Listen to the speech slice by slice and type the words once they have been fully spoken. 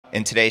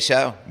In today's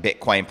show,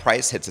 Bitcoin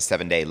price hits a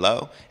 7-day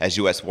low as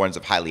U.S. warns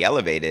of highly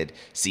elevated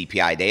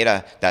CPI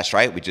data. That's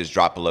right, we just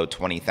dropped below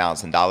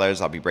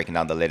 $20,000. I'll be breaking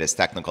down the latest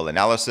technical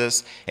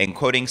analysis and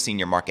quoting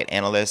senior market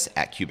analysts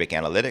at Cubic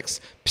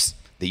Analytics.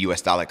 The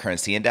U.S. dollar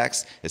currency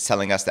index is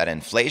telling us that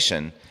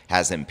inflation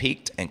hasn't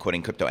peaked, and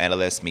quoting crypto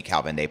analyst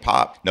Mikhail Van de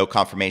Poppe, no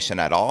confirmation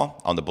at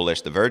all on the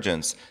bullish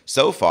divergence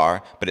so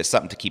far, but it's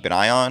something to keep an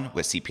eye on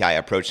with CPI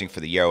approaching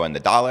for the euro and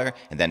the dollar,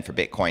 and then for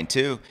Bitcoin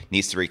too,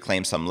 needs to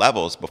reclaim some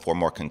levels before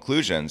more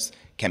conclusions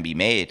can be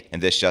made.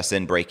 And this just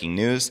in breaking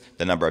news,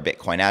 the number of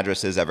Bitcoin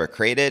addresses ever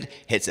created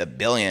hits 1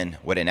 billion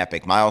with an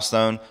epic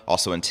milestone.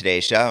 Also in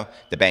today's show,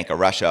 the Bank of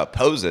Russia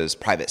opposes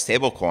private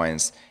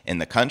stablecoins in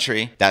the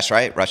country. That's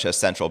right, Russia's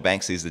central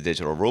bank sees the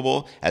digital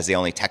ruble as the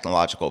only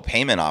technological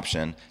payment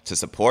option to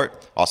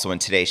support. Also in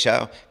today's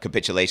show,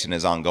 capitulation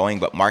is ongoing,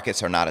 but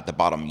markets are not at the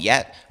bottom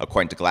yet,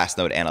 according to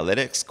Glassnode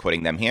Analytics,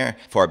 quoting them here.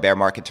 For a bear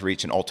market to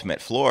reach an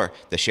ultimate floor,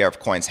 the share of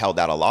coins held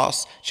at a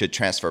loss should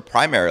transfer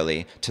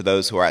primarily to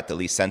those who are at the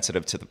least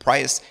sensitive to the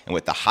price and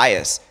with the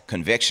highest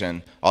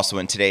conviction. Also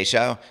in today's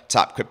show,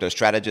 top crypto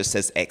strategist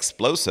says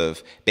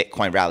explosive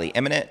Bitcoin rally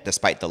imminent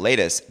despite the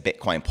latest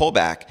Bitcoin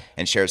pullback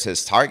and shares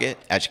his target.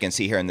 As you can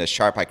see here in this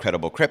chart by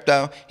Credible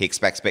Crypto, he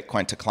expects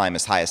Bitcoin to climb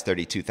as high as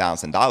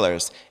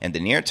 $32,000 in the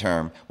near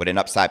term with an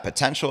upside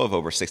potential of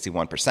over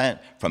 61%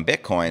 from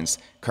Bitcoin's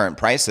current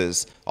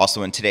prices.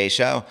 Also in today's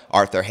show,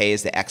 Arthur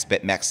Hayes, the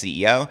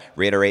ex-BitMEX CEO,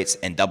 reiterates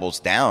and doubles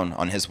down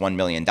on his $1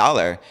 million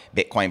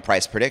Bitcoin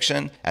price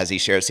prediction. As he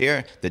shares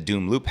here, the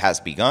DoomLoop has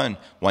begun.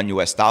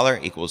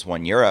 $1 equals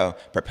 €1.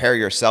 Prepare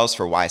yourselves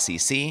for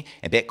YCC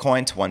and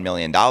Bitcoin to $1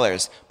 million.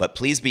 But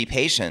please be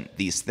patient.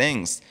 These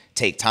things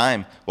take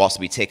time. We'll also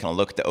be taking a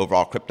look at the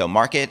overall crypto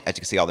market. As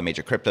you can see, all the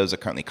major cryptos are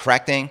currently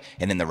correcting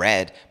and in the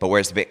red. But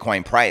where's the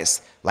Bitcoin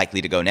price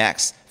likely to go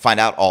next? Find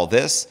out all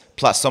this,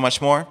 plus so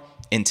much more,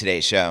 in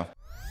today's show.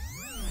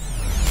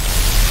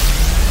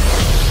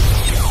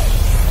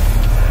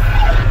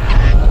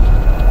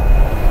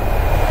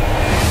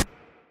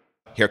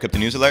 Here at Crypto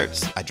News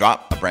Alerts, I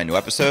drop a brand new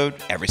episode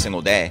every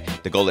single day.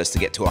 The goal is to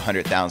get to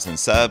 100,000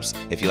 subs.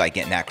 If you like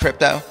getting that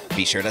crypto,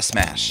 be sure to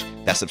smash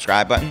that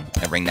subscribe button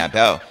and ring that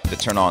bell to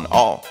turn on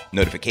all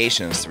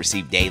notifications to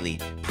receive daily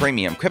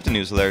premium crypto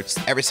news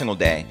alerts every single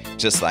day,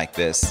 just like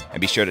this.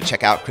 And be sure to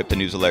check out Crypto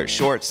News Alert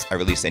Shorts. I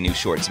release a new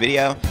Shorts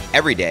video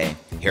every day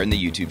here in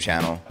the YouTube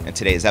channel. And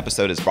today's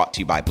episode is brought to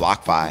you by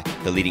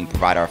BlockFi, the leading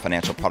provider of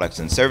financial products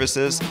and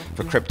services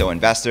for crypto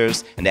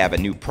investors. And they have a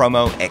new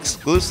promo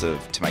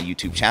exclusive to my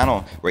YouTube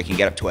channel where you can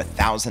get up to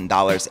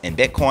 $1,000 in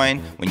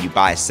Bitcoin when you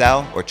buy,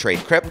 sell, or trade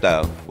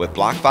crypto with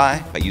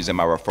BlockFi by using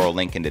my referral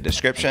link in the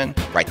description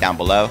right down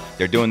below.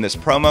 They're doing this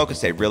promo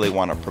because they really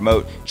want to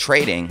promote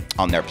trading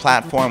on their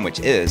platform, which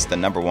is the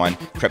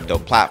 #1 crypto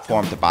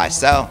platform to buy,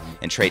 sell,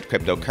 and trade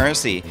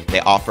cryptocurrency.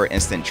 They offer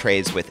instant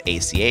trades with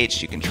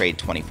ACH. You can trade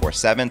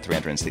 24/7,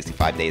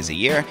 365 days a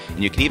year,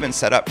 and you can even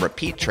set up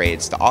repeat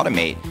trades to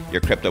automate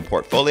your crypto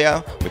portfolio,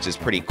 which is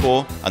pretty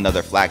cool.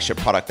 Another flagship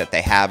product that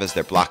they have is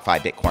their BlockFi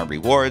Bitcoin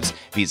Rewards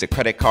Visa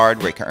credit card,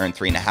 where you can earn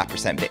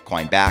 3.5%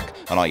 Bitcoin back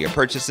on all your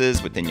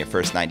purchases within your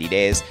first 90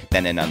 days,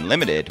 then an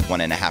unlimited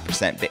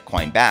 1.5%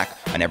 Bitcoin back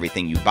on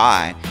everything you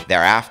buy.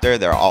 Thereafter,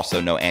 there are also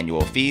no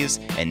annual fees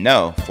and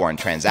no foreign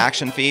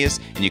transaction fees,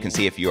 and you can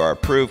see if you are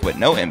approved with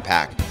no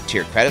impact to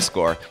your credit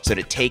score. So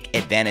to take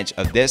advantage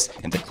of this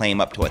and to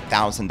claim up to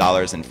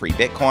 $1,000 in free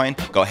Bitcoin,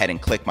 go ahead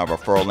and click my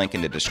referral link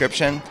in the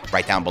description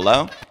right down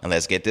below, and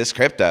let's get this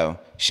crypto,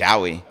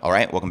 shall we? All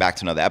right, welcome back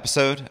to another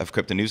episode of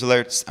Crypto News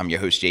Alerts. I'm your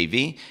host,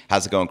 JV.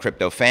 How's it going,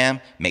 crypto fam?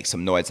 Make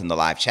some noise in the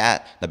live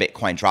chat. The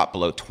Bitcoin dropped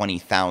below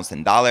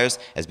 $20,000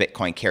 as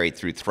Bitcoin carried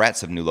through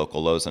threats of new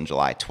local lows on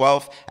July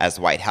 12th as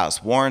the White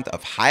House warned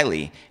of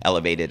highly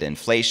elevated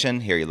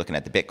inflation. Here you're looking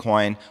at the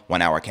Bitcoin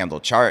 1-hour candle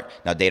chart.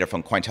 Now, data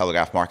from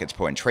Cointelegraph Markets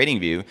Pro and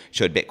TradingView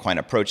showed Bitcoin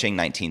approaching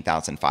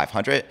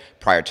 19,500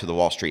 prior to the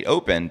Wall Street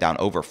Open, down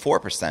over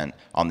 4%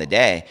 on the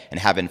day, and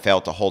having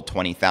failed to hold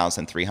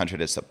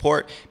 20,300 as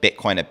support.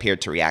 Bitcoin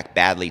appeared to react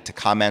badly to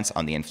comments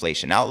on the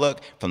inflation outlook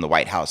from the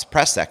White House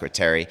press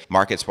secretary.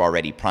 Markets were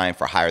already primed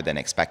for higher than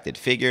expected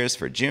figures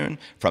for June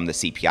from the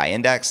CPI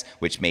index,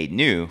 which made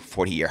new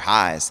 40-year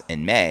highs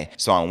in May.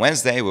 So on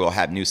Wednesday, we will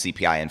have new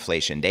CPI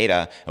inflation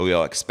data, and we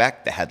will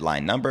expect the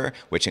headline number,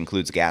 which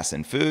includes gas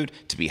and food,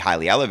 to be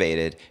highly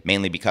elevated,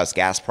 mainly because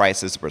gas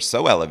prices were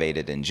so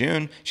elevated in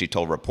June, she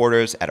told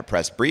reporters at a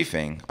press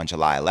briefing on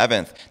July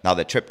 11th. Now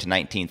the trip to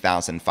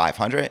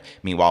 19,500,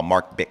 meanwhile,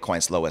 marked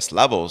Bitcoin's lowest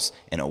levels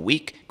in a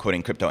week.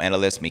 Quoting crypto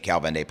analyst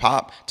Mikhail Van de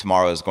Poppe,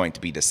 tomorrow is going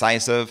to be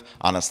decisive.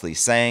 Honestly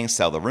saying,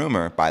 sell the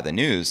rumor, buy the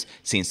news,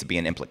 seems to be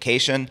an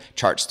implication.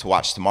 Charts to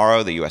watch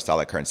tomorrow, the US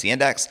dollar currency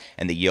index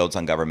and the yields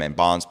on government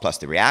bonds, plus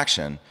the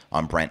reaction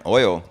on Brent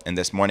oil. And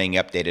this morning he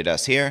updated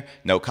us here.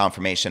 No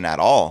confirmation at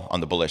all on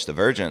the bullish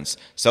divergence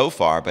so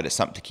far, but it's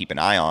something to keep an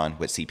eye on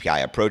with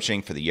CPI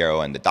approaching for the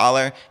euro and the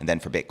dollar. And then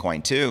for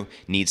Bitcoin too,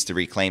 needs to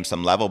reclaim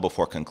some level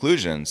before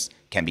conclusions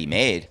can be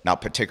made. Now,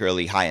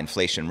 particularly high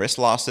inflation risk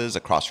losses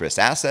across risk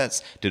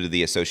assets due to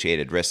the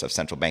associated risks of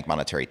central bank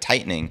monetary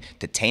tightening.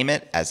 To tame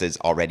it, as is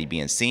already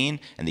being seen,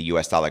 and the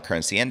US dollar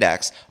currency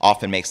index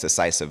often makes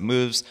decisive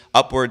moves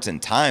upwards in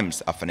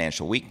times of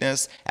financial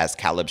weakness. As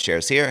Caleb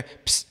shares here,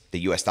 the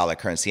US dollar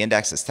currency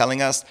index is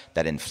telling us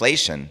that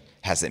inflation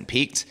hasn't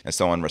peaked. And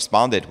someone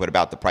responded, what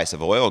about the price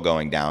of oil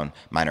going down?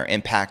 Minor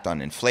impact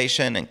on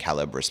inflation. And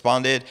Caleb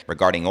responded,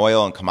 regarding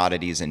oil and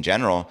commodities in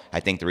general, I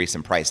think the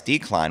recent price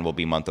decline will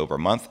be month over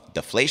month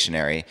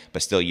deflationary,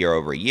 but still year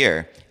over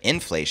year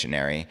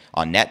inflationary.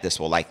 On net, this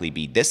will likely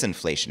be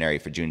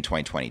disinflationary for June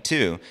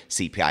 2022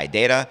 CPI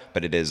data,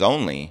 but it is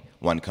only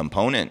one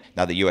component.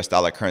 Now, the US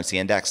dollar currency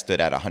index stood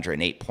at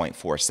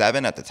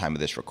 108.47 at the time of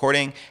this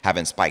recording,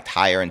 having spiked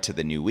higher into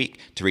the new week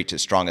to reach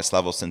its strongest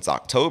level since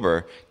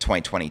October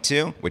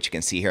 2022, which you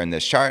can see here in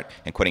this chart.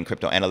 And quoting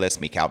crypto analyst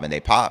Mikhail Van de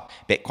Pop,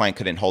 Bitcoin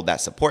couldn't hold that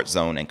support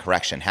zone and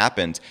correction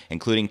happened,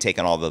 including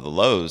taking all of the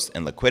lows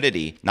in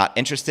liquidity. Not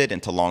interested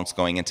into longs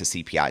going into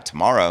CPI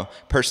tomorrow.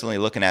 Personally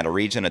looking at a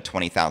region of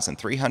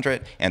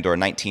 20,300 and or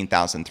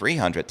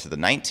 19,300 to the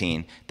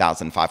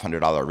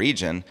 $19,500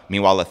 region.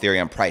 Meanwhile,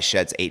 Ethereum price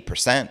sheds 8%.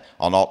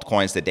 On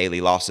altcoins, the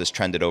daily losses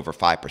trended over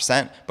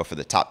 5%, but for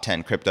the top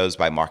 10 cryptos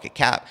by market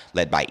cap,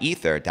 led by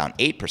Ether, down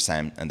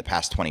 8% in the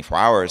past 24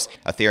 hours.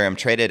 Ethereum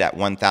traded at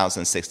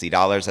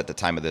 $1,060 at the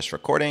time of this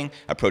recording,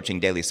 approaching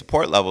daily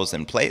support levels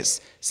in place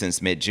since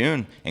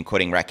mid-June. And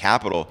quoting Rec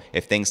Capital,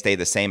 if things stay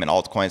the same and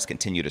altcoins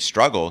continue to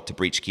struggle to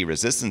breach key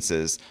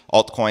resistances,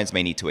 altcoins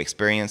may need to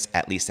experience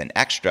at least an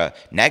extra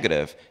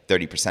negative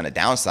 30% of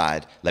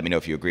downside. Let me know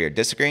if you agree or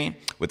disagree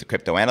with the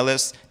crypto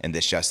analysts. And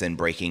this just in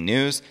breaking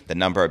news, the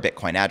number of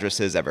Bitcoin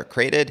addresses ever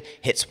created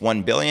hits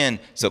 1 billion.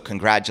 So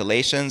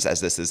congratulations, as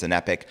this is an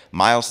epic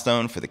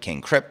milestone for the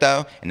King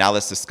Crypto. And now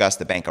let's discuss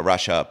the Bank of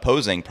Russia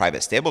opposing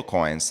private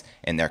stablecoins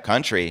in their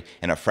country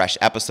in a fresh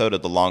episode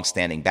of the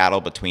long-standing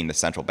battle between the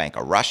Central Bank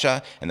of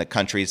Russia and the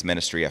country's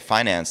Ministry of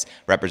Finance.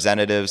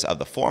 Representatives of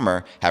the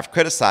former have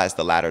criticized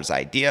the latter's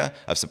idea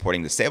of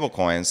supporting the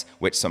stablecoins,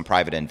 which some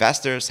private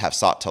investors have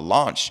sought to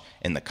launch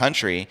in the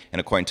country. And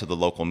according to the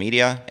local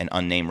media, an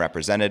unnamed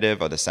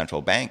representative of the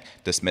central bank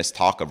dismissed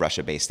talk of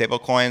Russia-based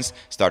stablecoins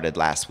started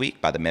last week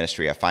by the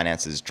Ministry of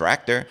Finance's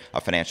Director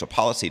of Financial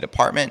Policy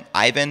Department,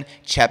 Ivan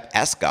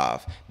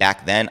Chepeskov.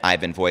 Back then,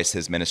 Ivan voiced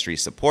his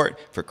ministry's support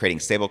for creating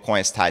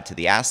stablecoins tied to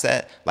the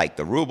asset like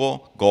the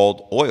ruble,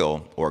 gold,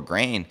 oil, or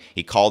grain.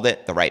 He called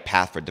it the right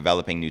path for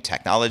developing new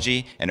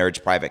technology and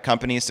urged private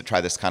companies to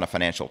try this kind of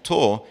financial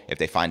tool if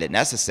they find it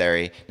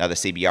necessary. Now, the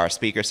CBR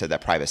speaker said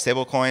that private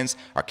stablecoins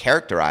are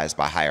characterized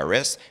by higher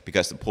risk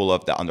because the pool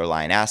of the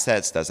underlying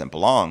assets doesn't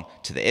belong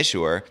to the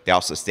issuer. They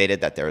also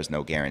stated that there is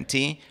no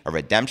guarantee of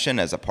redemption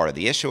as a part of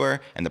the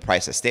issuer, and the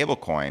price of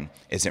stablecoin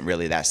isn't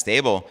really that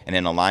stable. And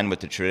in line with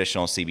the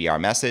traditional CBR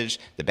message,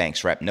 the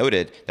bank's rep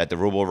noted that the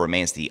ruble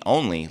remains the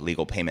only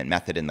legal payment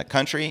method in the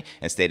country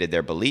and stated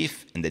their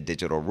belief in the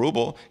digital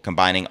ruble,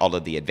 combining all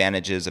of the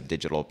advantages of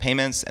digital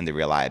payments and the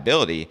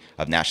reliability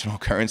of national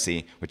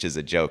currency, which is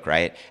a joke,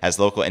 right? As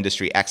local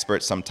industry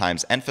experts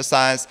sometimes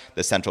emphasize,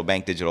 the central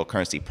bank digital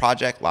currency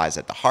project lies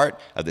at the heart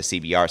of the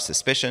CBR's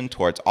suspicion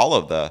towards all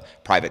of the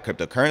private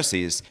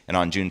cryptocurrencies. And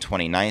on June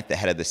 29th, the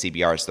head of the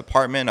CBR's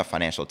Department of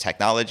Financial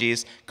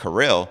Technologies,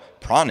 Kirill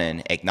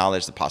Pronin,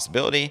 acknowledged the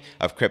possibility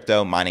of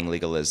crypto mining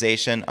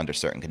legalization under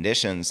certain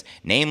conditions,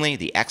 namely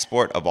the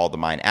export of all the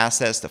mined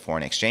assets to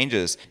foreign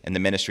exchanges. And the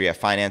Ministry of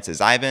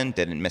Finance's Ivan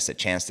didn't miss a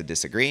chance to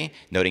disagree,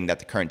 noting that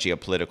the current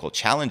geopolitical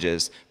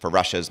challenges for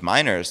Russia's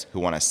miners who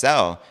want to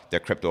sell their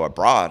crypto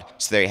abroad.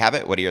 So there you have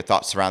it. What are your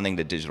thoughts surrounding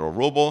the digital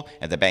ruble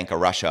and the Bank of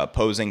Russia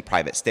opposing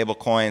private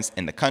stablecoins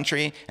in the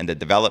country and the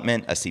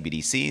development of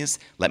CBDCs?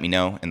 Let me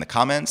know in the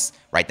comments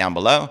right down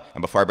below.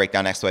 And before I break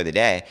down next story of the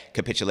day,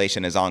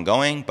 capitulation is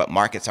ongoing, but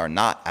markets are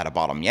not at a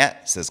bottom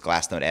yet, says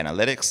Glassnode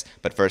Analytics.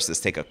 But first, let's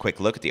take a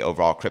quick look at the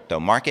overall crypto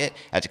market.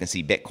 As you can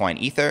see, Bitcoin,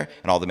 Ether,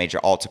 and all the major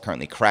alts are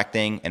currently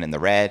correcting. And in the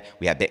red,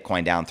 we have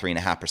Bitcoin down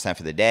 3.5%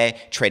 for the day,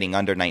 trading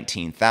under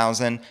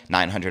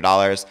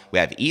 $19,900. We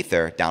have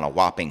Ether down a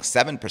whopping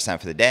 7%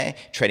 for the day,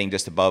 trading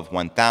just above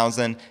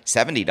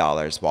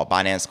 $1,070, while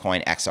Binance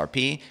Coin,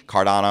 XRP,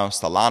 Cardano,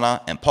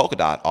 Solana, and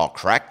Polkadot all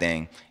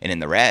correcting and in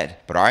the red.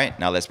 But all right,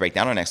 now let's break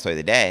down our next story of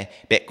the day.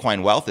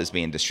 Bitcoin wealth is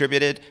being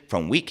distributed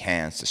from weak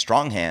hands to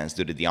strong hands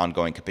due to the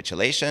ongoing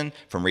capitulation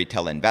from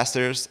retail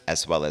investors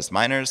as well as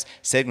miners,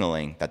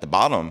 signaling that the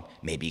bottom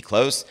may be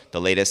close.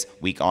 The latest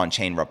week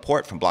on-chain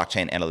report from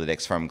blockchain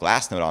analytics firm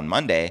Glassnode on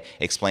Monday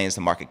explains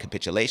the market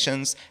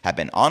capitulations have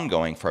been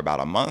ongoing for about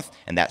a month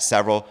and that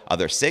several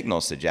other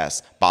signals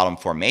suggest bottom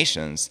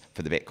formations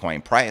for the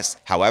Bitcoin price.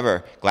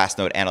 However,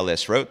 Glassnode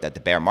analysts wrote that the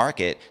bear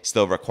market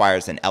still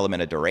requires an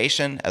element of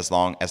duration as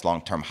long as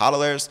long-term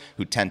hodlers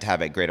who tend to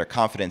have a greater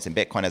confidence in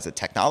Bitcoin as a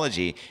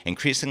technology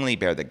increasingly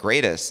bear the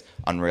greatest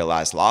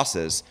unrealized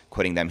losses.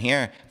 Quoting them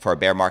here, for a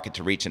bear market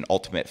to reach an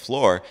ultimate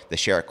floor, the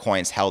share of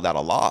coins held at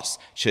a loss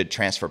should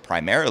transfer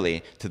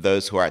primarily to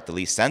those who are at the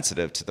least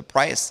sensitive to the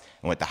price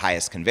and with the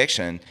highest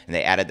conviction, and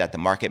they added that the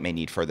market may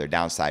need further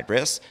downside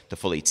risks to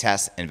fully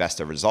test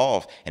investor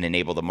resolve and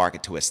enable the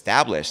market to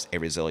establish a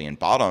resilient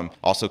bottom.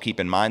 Also keep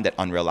in mind that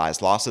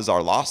unrealized losses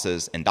are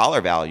losses in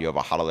dollar value of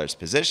a hodler's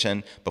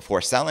position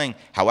before selling.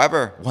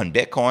 However, 1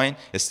 Bitcoin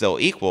is still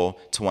equal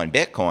to 1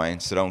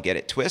 Bitcoin, so don't get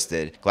it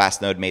twisted.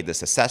 Glassnode made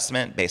this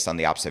assessment based on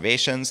the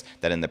observations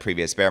that in the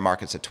previous bear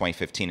markets of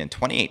 2015 and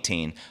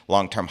 2018,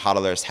 long-term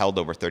hodlers held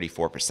over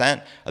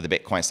 34% of the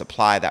Bitcoin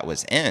supply that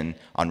was in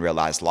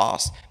unrealized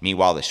loss.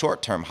 Meanwhile, the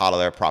short-term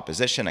hodler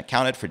proposition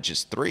accounted for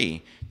just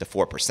 3 to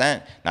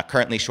 4%. Now,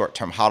 currently,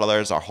 short-term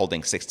hodlers are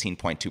holding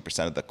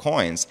 16.2% of the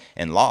coins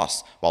in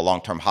loss, while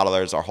long-term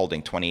hodlers are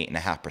holding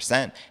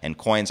 28.5%, and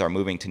coins are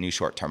moving to new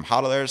short-term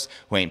hodlers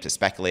who aim to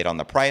speculate on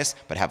the price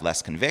but have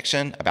less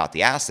conviction about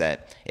the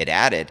asset. It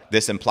added,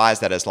 this implies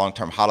that as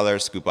long-term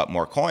hodlers scoop up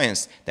more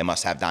coins, they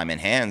must have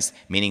diamond hands,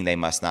 meaning they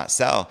must not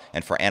sell,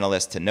 and for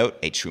analysts to note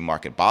a true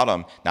market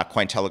bottom. Now,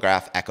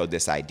 Cointelegraph echoed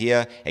this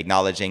idea,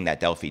 acknowledging that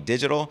Delphi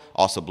Digital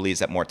also believes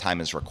that more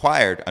time is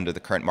required under the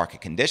current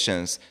market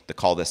conditions to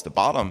call this the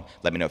bottom.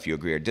 Let me know if you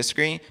agree or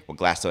disagree with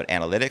Glassnode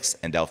Analytics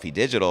and Delphi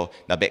Digital.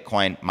 Now,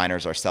 Bitcoin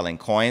miners are selling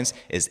coins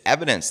is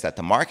evidence that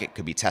the market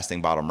could be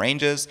testing bottom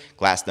ranges.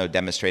 Glassnode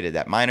demonstrated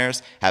that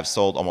miners have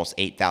sold almost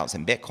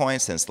 8,000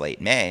 Bitcoin since late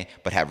May,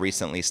 but have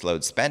recently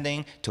slowed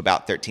spending to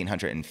about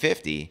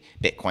 1,350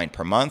 Bitcoin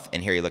per month.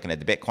 And here you're looking at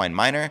the Bitcoin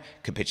miner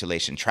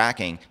capitulation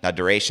tracking. Now,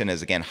 duration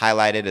is again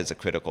highlighted as a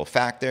critical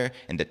factor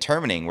in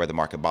determining where the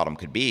market bottom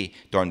could be.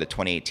 During the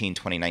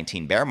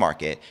 2018-2019 bear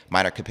market,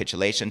 miner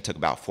capitulation took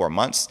about 4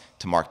 months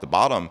to mark the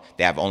bottom.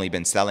 They have only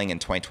been selling in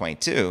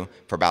 2022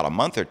 for about a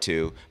month or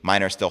two.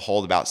 Miners still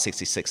hold about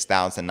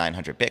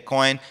 66,900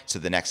 Bitcoin, so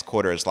the next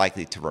quarter is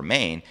likely to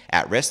remain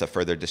at risk of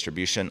further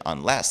distribution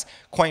unless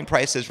coin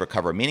prices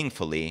recover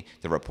meaningfully,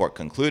 the report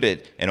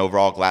concluded. And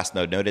overall,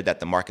 Glassnode noted that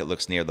the market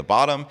looks near the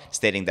bottom,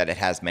 stating that it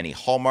has many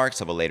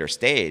hallmarks of a later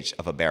stage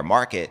of a bear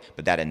market,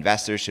 but that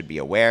investors should be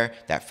aware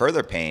that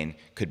further pain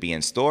could be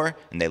in store.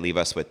 And they leave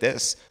us with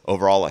this.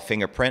 Overall, a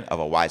fingerprint of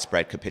a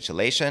widespread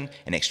capitulation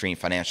and extreme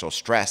financial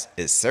stress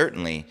is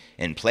certainly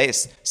in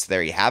place. So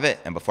there you have it.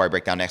 And before I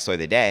break down next story of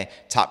the day,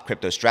 top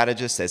crypto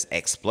strategist says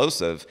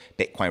explosive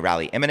Bitcoin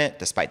rally imminent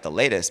despite the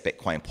latest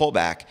Bitcoin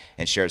pullback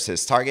and shares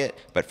his target.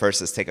 But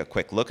first, let's take a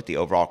quick look at the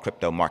overall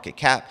crypto market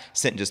cap,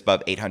 sitting just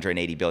above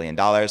 $880 billion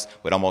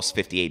with almost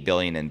 $58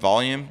 billion in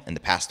volume in the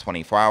past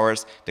 24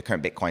 hours. The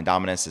current Bitcoin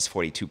dominance is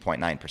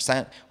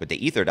 42.9%, with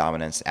the Ether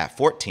dominance at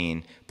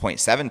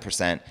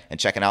 14.7%. And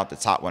checking out the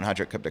top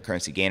 100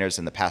 cryptocurrency gainers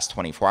in the past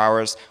 24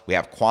 hours, we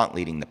have Quant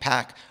leading the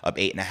pack, up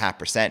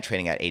 8.5%,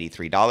 trading at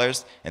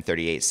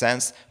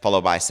 $83.38,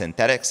 followed by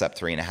Synthetics, up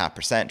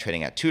 3.5%,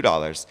 trading at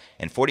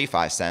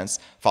 $2.45,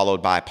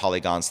 followed by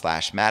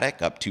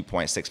Polygon/Matic, up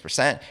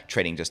 2.6%,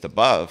 trading just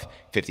above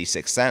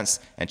 56 cents.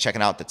 And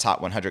checking out the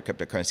top 100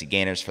 cryptocurrency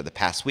gainers for the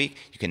past week,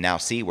 you can now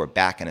see we're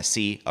back in a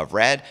sea of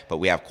red, but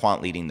we have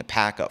Quant leading the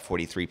pack, up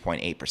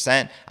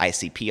 43.8%,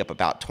 ICP up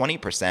about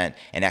 20%,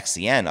 and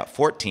XCN up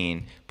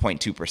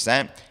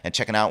 14.2%. And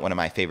checking out one of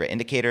my favorite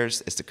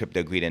indicators is the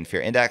Crypto Greed and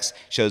Fear Index.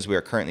 Shows we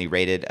are currently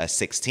rated a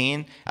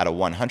 16 out of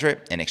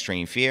 100 in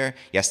extreme fear.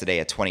 Yesterday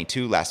a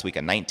 22, last week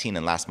a 19,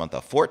 and last month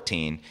a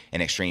 14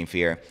 in extreme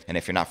fear. And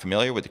if you're not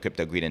familiar with the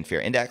Crypto Greed and Fear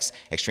Index,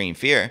 extreme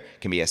fear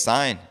can be a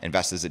sign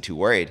investors are too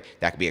worried.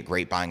 That could be a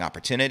great buying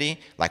opportunity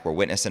like we're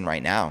witnessing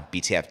right now.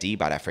 BTFD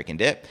bought that freaking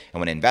dip. And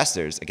when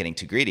investors are getting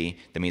too greedy,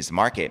 that means the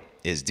market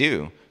is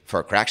due for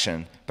a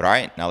correction. But all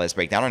right, now let's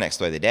break down our next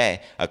story of the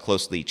day. A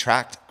closely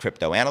tracked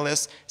crypto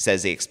analyst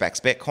says he expects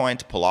Bitcoin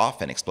to pull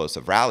off an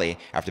explosive rally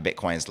after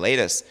Bitcoin's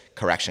latest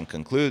correction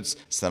concludes.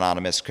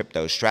 Synonymous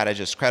crypto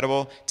strategist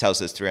Credible tells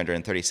his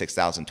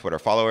 336,000 Twitter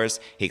followers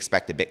he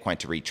expected Bitcoin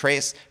to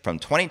retrace from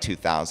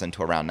 $22,000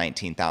 to around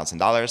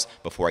 $19,000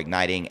 before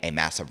igniting a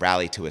massive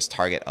rally to his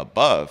target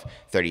above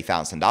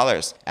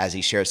 $30,000. As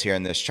he shares here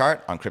in this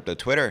chart on crypto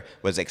Twitter,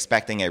 was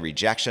expecting a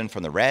rejection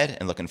from the red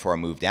and looking for a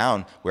move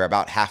down. We're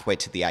about halfway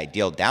to the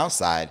ideal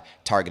downside,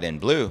 target in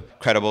blue.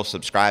 Credible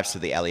subscribes to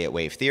the Elliott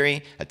wave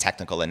theory, a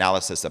technical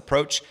analysis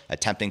approach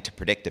attempting to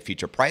predict the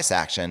future price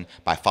action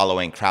by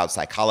following crowd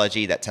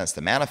psychology that tends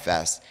to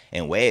manifest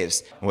in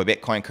waves. And with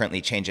Bitcoin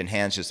currently changing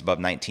hands just above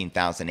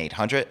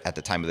 19,800 at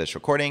the time of this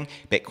recording,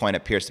 Bitcoin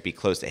appears to be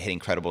close to hitting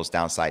Credible's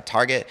downside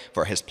target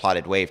for his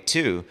plotted wave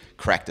 2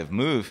 corrective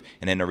move.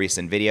 And in a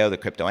recent video, the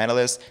crypto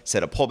analyst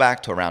said a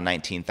pullback to around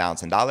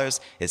 $19,000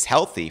 is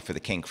healthy for the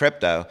king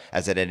crypto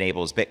as it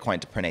enables Bitcoin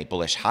to print a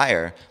bullish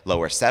higher,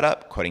 lower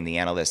setup. Quoting the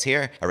analyst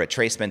here, a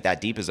retracement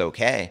that deep is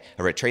okay.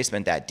 A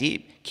retracement that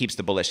deep keeps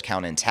the bullish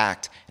count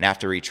intact. And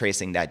after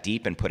retracing that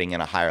deep and putting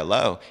in a higher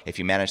low, if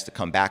you manage to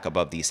come back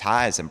above these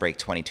highs and break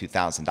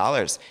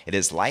 $22,000, it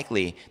is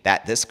likely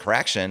that this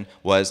correction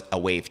was a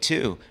wave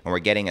 2 and we're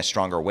getting a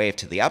stronger wave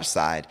to the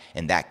upside.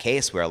 In that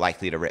case, we're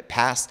likely to rip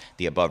past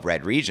the above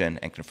red region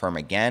and confirm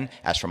again,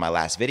 as from my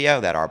last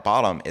video, that our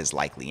bottom is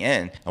likely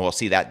in. And we'll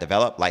see that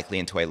develop likely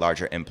into a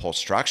larger impulse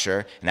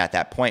structure. And at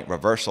that point,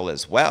 reversal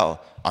as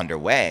well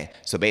underway.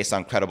 So based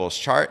on Credible's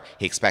chart,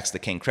 he expects the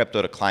king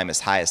crypto to climb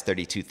as high as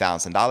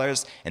 $32,000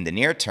 $32,000 in the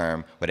near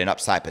term, with an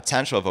upside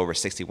potential of over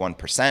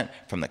 61%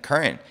 from the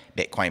current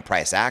Bitcoin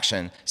price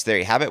action. So there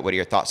you have it. What are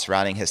your thoughts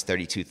surrounding his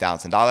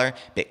 $32,000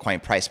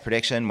 Bitcoin price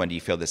prediction? When do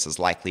you feel this is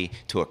likely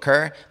to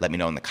occur? Let me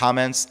know in the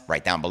comments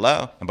right down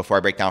below. And before I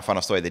break down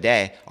final story of the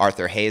day,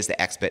 Arthur Hayes,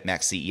 the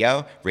ex-BitMEX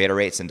CEO,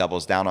 reiterates and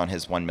doubles down on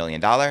his $1 million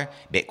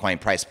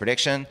Bitcoin price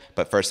prediction.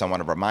 But first, I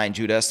want to remind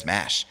you to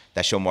smash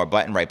that show more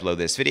button right below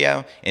this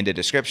video in the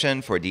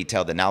description for a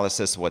detailed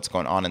analysis of what's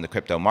going on in the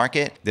crypto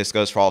market. This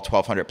goes for all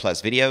 1,200 plus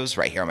videos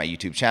right here on my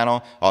YouTube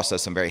channel. Also,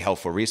 some very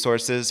helpful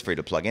resources for you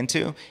to plug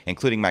into,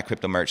 including my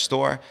crypto merch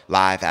store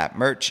live at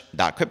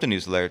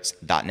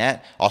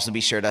merch.cryptonewsalerts.net. Also,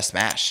 be sure to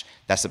smash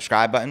that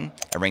subscribe button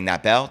and ring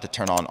that bell to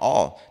turn on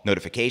all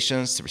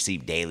notifications to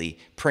receive daily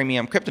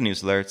premium crypto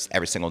news alerts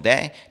every single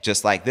day,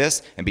 just like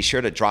this. And be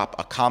sure to drop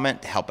a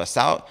comment to help us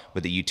out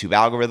with the YouTube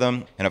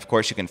algorithm. And of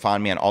course, you can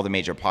find me on all the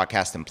major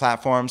podcasting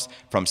platforms,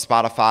 from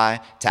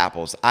Spotify to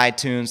Apple's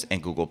iTunes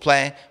and Google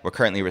Play. We're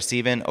currently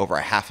receiving over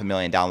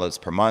 500,000 downloads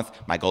per month.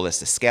 My goal is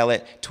to scale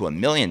it to $1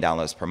 million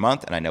per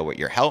month. And I know with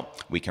your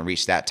help, we can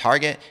reach that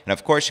target. And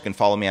of course, you can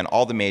follow me on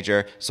all the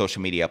major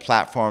social media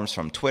platforms,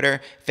 from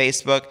Twitter,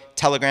 Facebook,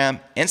 Telegram,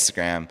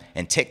 Instagram,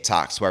 and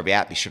TikTok. So wherever you're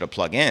at, be sure to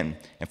plug in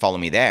and follow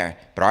me there.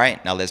 But all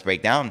right, now let's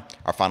break down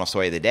our final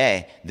story of the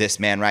day. This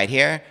man right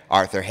here,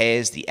 Arthur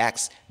Hayes, the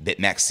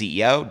ex-BitMEX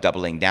CEO,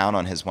 doubling down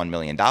on his $1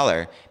 million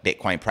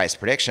Bitcoin price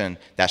prediction.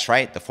 That's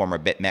right, the former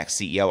BitMEX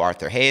CEO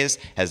Arthur Hayes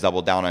has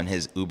doubled down on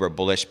his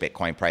uber-bullish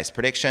Bitcoin price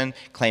prediction,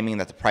 claiming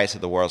that the price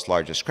of the world's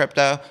largest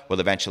crypto will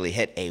eventually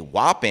hit a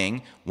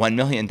whopping $1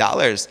 million.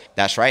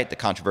 That's right, the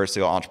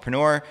controversial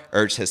entrepreneur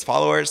urged his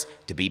followers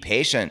to be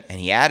patient, and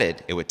he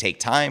added it would take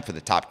time for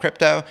the top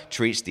crypto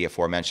to reach the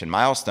aforementioned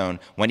milestone.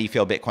 When do you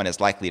feel Bitcoin is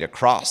likely to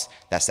cross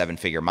that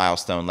seven-figure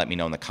milestone? Let me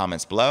know in the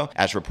comments below.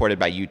 As reported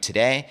by You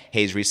Today,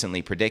 Hayes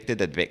recently predicted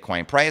that the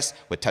Bitcoin price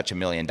would touch $1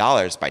 million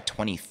by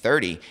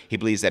 2030. He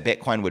believes that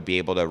Bitcoin would be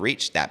able to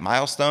reach that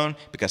milestone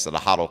because of the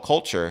HODL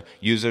culture.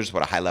 Users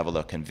with a high level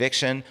of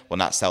conviction will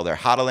not sell their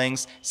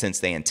HODLings since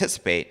they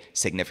anticipate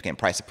significant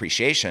price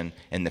appreciation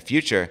in the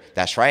future.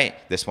 That's right,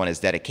 this one is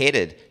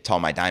dedicated to all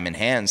my diamond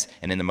hands.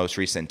 And in the most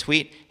recent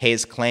tweet,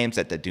 Hayes claims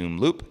that the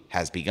DoomLoop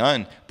has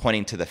begun,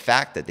 pointing to the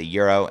fact that the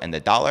euro and the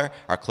dollar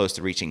are close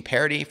to reaching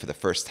parity for the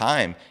first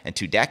time in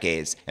 2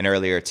 decades. And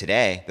earlier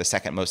today, the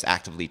second most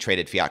actively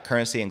traded fiat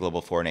currency in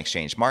global foreign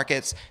exchange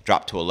markets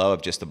dropped to a low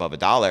of just above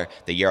 $1.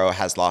 The euro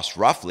has lost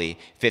roughly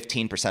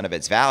 15% of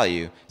its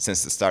value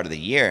since the start of the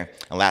year.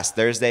 And last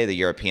Thursday, the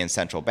European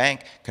Central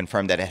Bank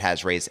confirmed that it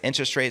has raised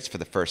interest rates for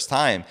the first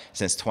time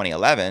since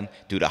 2011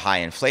 due to high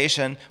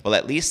inflation. Well,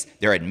 at least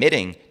they're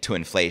admitting to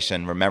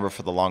inflation. Remember,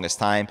 for the longest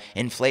time,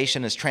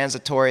 inflation is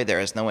transitory. There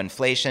is no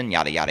inflation,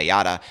 yada, yada,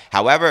 yada.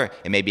 However,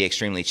 it may be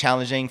extremely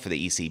challenging for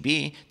the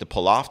ECB to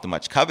pull off the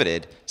much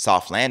coveted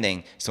soft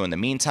landing. So in the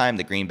meantime,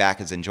 the greenback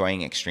is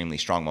enjoying extremely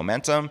strong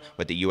momentum,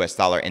 with the US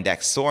dollar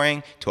index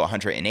soaring to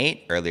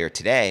 108 earlier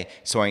today,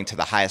 soaring to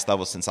the highest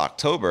level since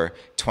October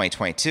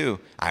 2022.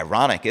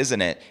 Ironic,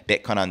 isn't it?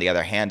 Bitcoin, on the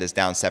other hand, is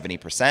down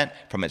 70%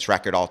 from its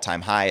record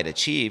all-time high it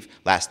achieved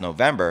last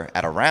November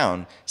at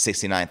around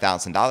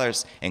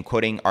 $69,000. And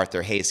quoting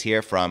Arthur Hayes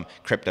here from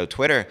crypto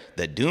Twitter,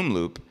 the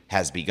DoomLoop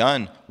has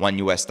begun.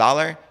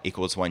 $1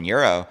 equals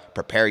 €1.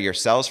 Prepare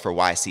yourselves for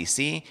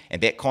YCC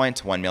and Bitcoin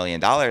to $1 million.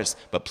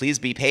 But please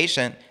be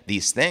patient.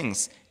 These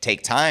things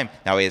take time.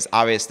 Now, he is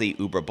obviously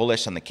uber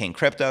bullish on the King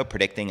crypto,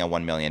 predicting a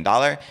 $1 million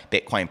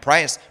Bitcoin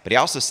price. But he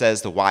also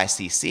says the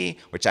YCC,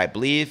 which I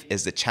believe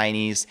is the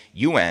Chinese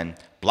yuan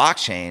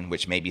blockchain,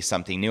 which may be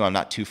something new. I'm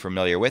not too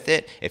familiar with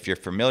it. If you're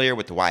familiar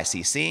with the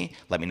YCC,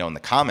 let me know in the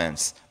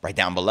comments right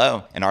down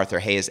below. And Arthur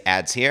Hayes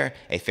adds here,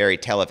 a fairy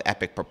tale of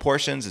epic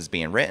proportions is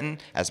being written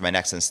as my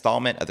next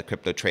installment of the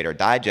Crypto Trader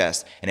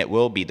Digest, and it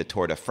will be the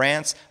Tour de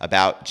France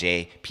about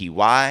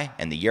JPY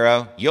and the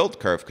euro yield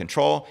curve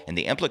control and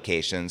the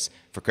implications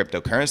for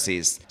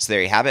cryptocurrencies. So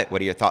there you have it.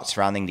 What are your thoughts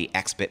surrounding the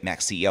ex-BitMEX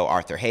CEO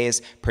Arthur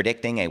Hayes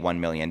predicting a $1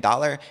 million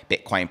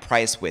Bitcoin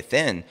price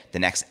within the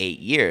next 8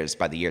 years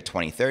by the year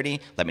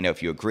 2030? Let me know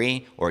if you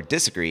agree or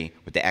disagree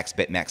with the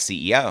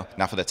ex-BitMEX CEO.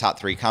 Now for the top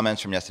 3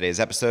 comments from yesterday's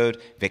episode,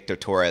 Victor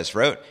Torres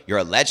wrote, "You're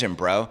a legend,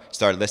 bro.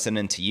 Started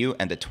listening to you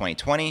end of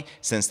 2020.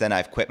 Since then,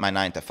 I've quit my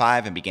 9 to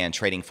 5 and began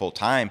trading full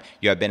time.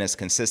 You have been as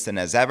consistent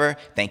as ever.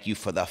 Thank you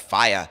for the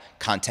fire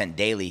content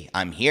daily.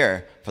 I'm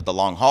here for the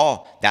long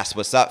haul. That's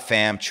what's up,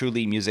 fam.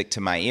 Truly music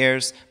to my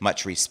ears.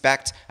 Much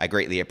respect. I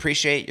greatly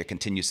appreciate your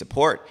continued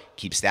support.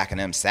 Keep stacking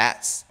them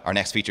sats." Our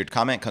next featured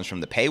comment comes from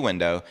the pay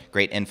window.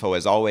 "Great info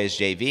as always,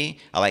 JV.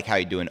 I like how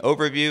you do an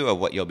overview of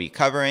what you'll be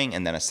covering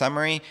and then a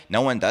summary.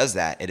 No one does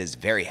that. It is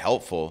very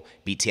helpful.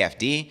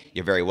 BTFD,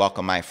 you're very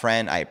welcome, my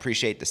friend. I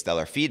appreciate the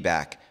stellar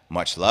feedback.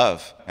 Much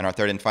love. And our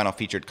third and final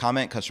featured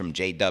comment comes from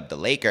J-Dub the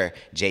Laker.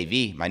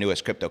 JV, my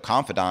newest crypto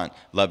confidant.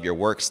 Love your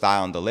work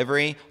style and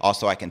delivery.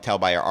 Also, I can tell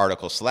by your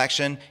article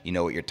selection, you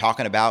know what you're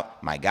talking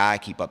about. My guy,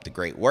 keep up the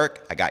great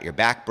work. I got your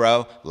back,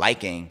 bro.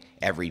 Liking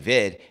every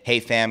vid. Hey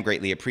fam,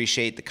 greatly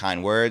appreciate the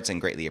kind words and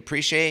greatly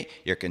appreciate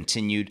your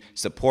continued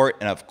support.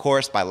 And of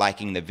course, by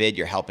liking the vid,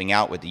 you're helping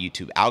out with the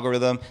YouTube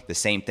algorithm. The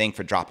same thing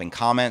for dropping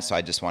comments. So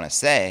I just want to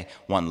say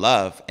one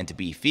love, and to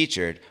be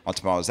featured on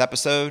tomorrow's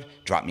episode,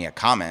 drop me a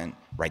comment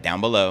right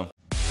down below.